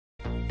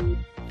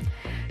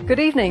Good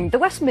evening. The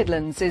West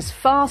Midlands is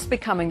fast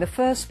becoming the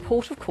first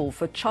port of call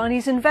for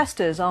Chinese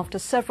investors after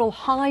several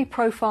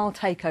high-profile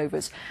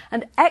takeovers,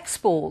 and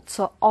exports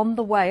are on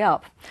the way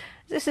up.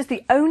 This is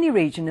the only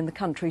region in the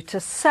country to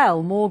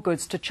sell more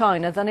goods to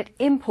China than it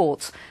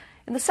imports.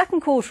 In the second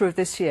quarter of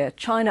this year,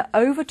 China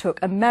overtook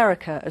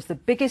America as the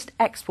biggest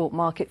export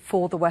market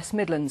for the West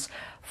Midlands.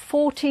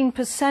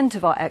 14%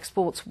 of our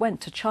exports went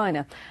to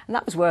China, and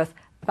that was worth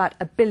about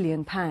 £1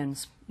 billion.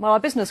 Well, our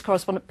business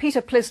correspondent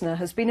Peter Plisner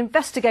has been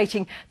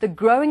investigating the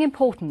growing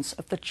importance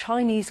of the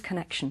Chinese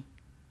connection.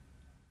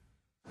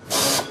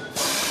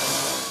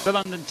 The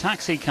London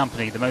Taxi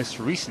Company, the most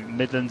recent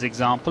Midlands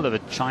example of a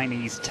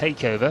Chinese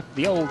takeover.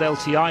 The old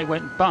LTI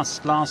went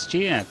bust last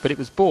year, but it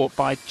was bought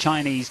by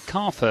Chinese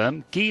car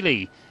firm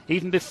Geely.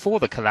 Even before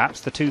the collapse,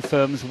 the two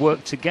firms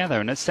worked together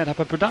and had set up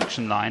a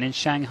production line in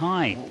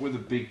Shanghai. What were the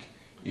big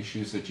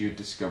issues that you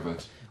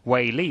discovered?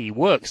 Wei Li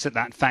works at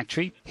that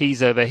factory.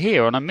 He's over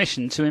here on a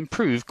mission to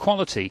improve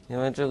quality.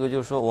 It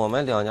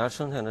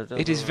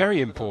is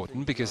very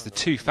important because the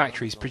two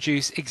factories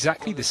produce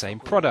exactly the same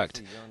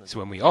product. So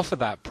when we offer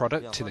that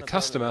product to the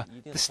customer,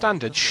 the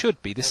standards should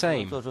be the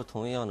same.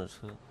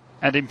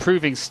 And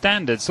improving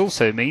standards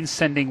also means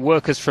sending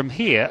workers from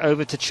here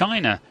over to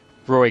China.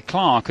 Roy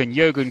Clark and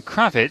Jürgen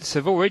Kravitz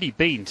have already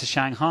been to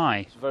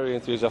Shanghai. It's very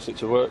enthusiastic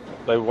to work.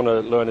 They want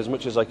to learn as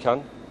much as they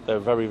can. They're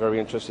very, very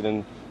interested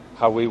in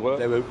how we work.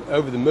 They were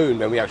over the moon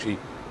when we actually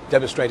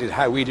demonstrated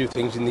how we do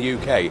things in the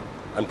UK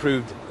and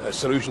proved a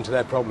solution to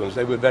their problems.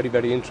 They were very,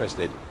 very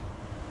interested.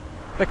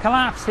 The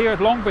collapse here at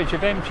Longbridge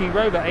of MG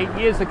Rover 8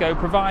 years ago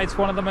provides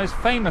one of the most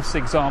famous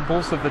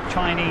examples of the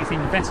Chinese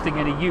investing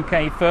in a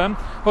UK firm.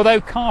 Although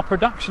car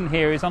production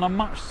here is on a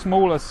much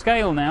smaller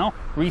scale now,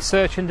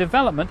 research and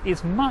development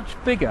is much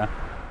bigger.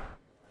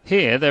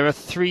 Here there are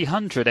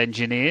 300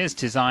 engineers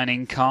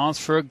designing cars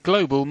for a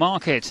global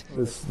market.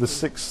 There's the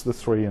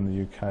three in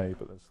the UK.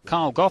 But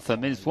Carl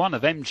Gotham is one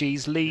of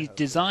MG's lead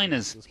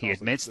designers. He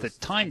admits that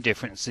time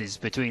differences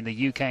between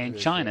the UK and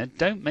China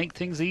don't make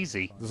things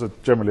easy. There's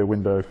generally a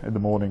window in the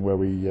morning where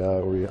we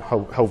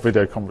hold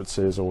video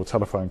conferences or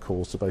telephone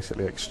calls to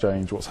basically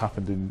exchange what's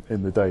happened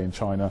in the day in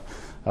China,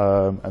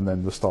 and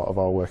then the start of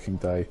our working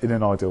day. In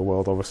an ideal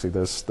world, obviously,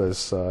 there's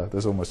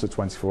almost a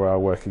 24-hour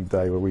working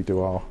day where we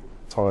do our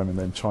time, and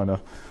then China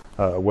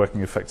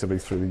working effectively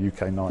through the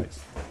UK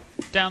nights.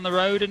 Down the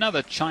road,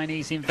 another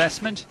Chinese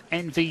investment.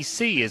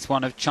 NVC is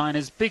one of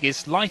China's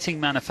biggest lighting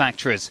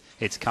manufacturers.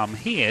 It's come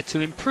here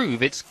to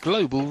improve its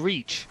global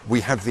reach.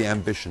 We have the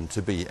ambition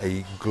to be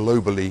a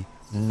globally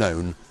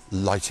known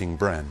lighting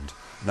brand.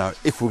 Now,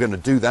 if we're going to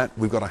do that,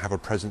 we've got to have a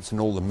presence in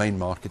all the main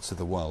markets of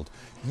the world.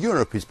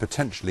 Europe is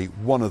potentially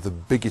one of the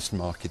biggest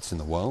markets in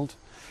the world,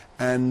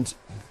 and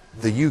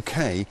the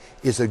UK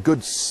is a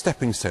good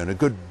stepping stone, a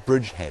good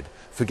bridgehead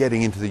for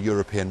getting into the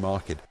European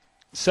market.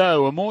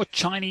 So, are more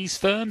Chinese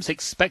firms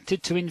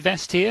expected to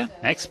invest here?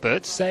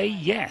 Experts say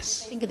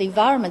yes. I think the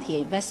environment here,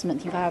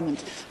 investment environment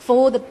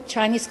for the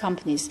Chinese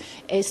companies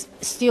is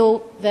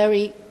still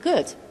very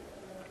good.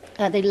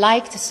 They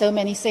liked so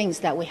many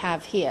things that we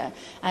have here,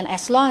 and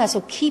as long as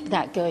we keep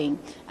that going,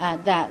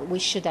 that we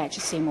should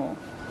actually see more.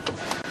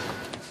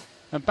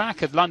 And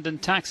back at London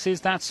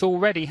Taxis, that's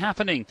already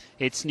happening.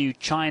 Its new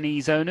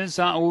Chinese owners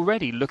are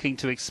already looking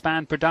to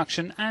expand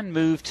production and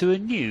move to a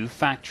new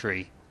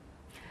factory.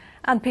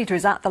 And Peter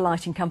is at the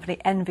lighting company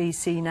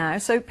NVC now.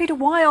 So, Peter,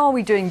 why are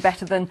we doing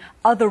better than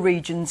other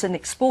regions in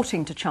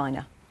exporting to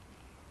China?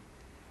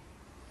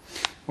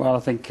 Well, I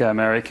think,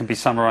 Mary, it can be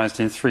summarised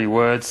in 3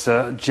 words.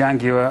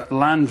 Jaguar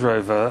Land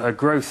Rover.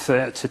 Growth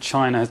to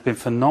China has been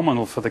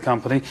phenomenal for the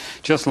company.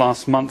 Just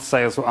last month,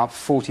 sales were up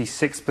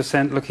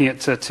 46%. Looking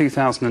at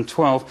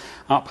 2012,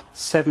 up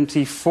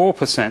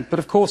 74%. But,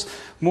 of course,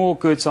 more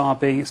goods are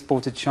being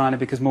exported to China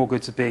because more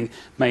goods are being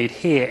made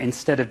here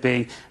instead of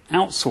being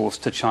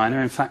outsourced to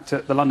China. In fact,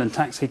 at the London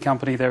Taxi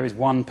Company, there is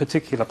one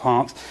particular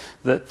part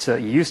that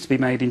used to be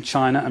made in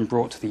China and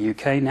brought to the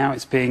UK. Now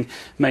it's being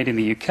made in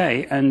the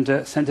UK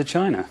and sent to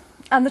China.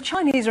 And the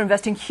Chinese are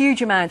investing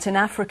huge amounts in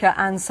Africa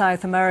and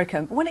South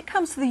America. But when it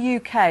comes to the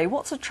UK,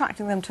 what's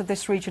attracting them to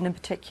this region in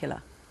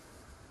particular?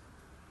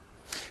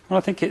 Well,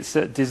 I think it's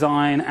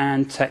design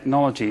and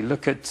technology.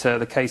 Look at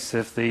the case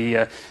of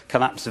the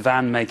collapsed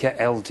van maker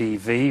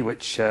LDV,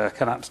 which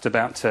collapsed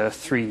about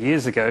 3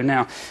 years ago.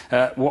 Now,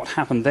 what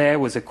happened there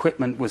was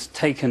equipment was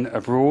taken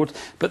abroad,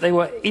 but they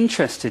were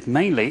interested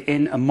mainly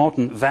in a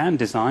modern van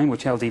design,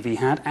 which LDV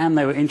had, and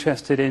they were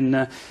interested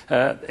in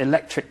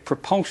electric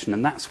propulsion,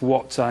 and that's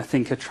what I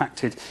think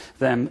attracted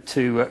them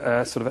to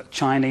sort of a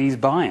Chinese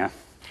buyer.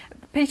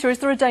 Peter, is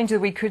there a danger that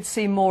we could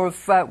see more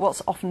of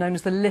what's often known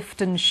as the lift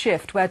and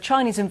shift, where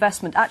Chinese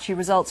investment actually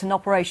results in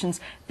operations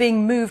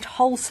being moved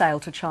wholesale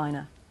to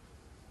China?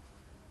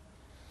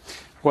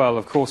 Well,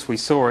 of course, we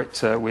saw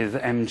it with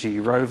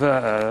MG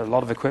Rover. A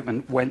lot of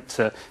equipment went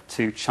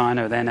to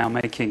China. They're now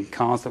making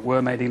cars that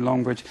were made in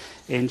Longbridge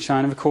in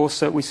China. Of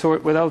course, we saw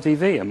it with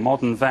LDV. A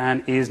modern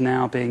van is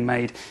now being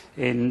made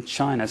in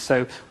China.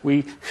 So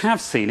we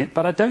have seen it,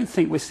 but I don't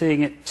think we're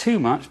seeing it too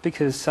much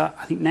because I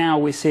think now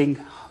we're seeing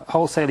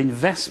wholesale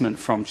investment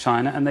from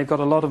China, and they've got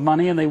a lot of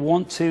money and they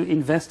want to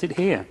invest it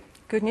here.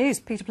 Good news.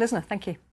 Peter Plisner, thank you.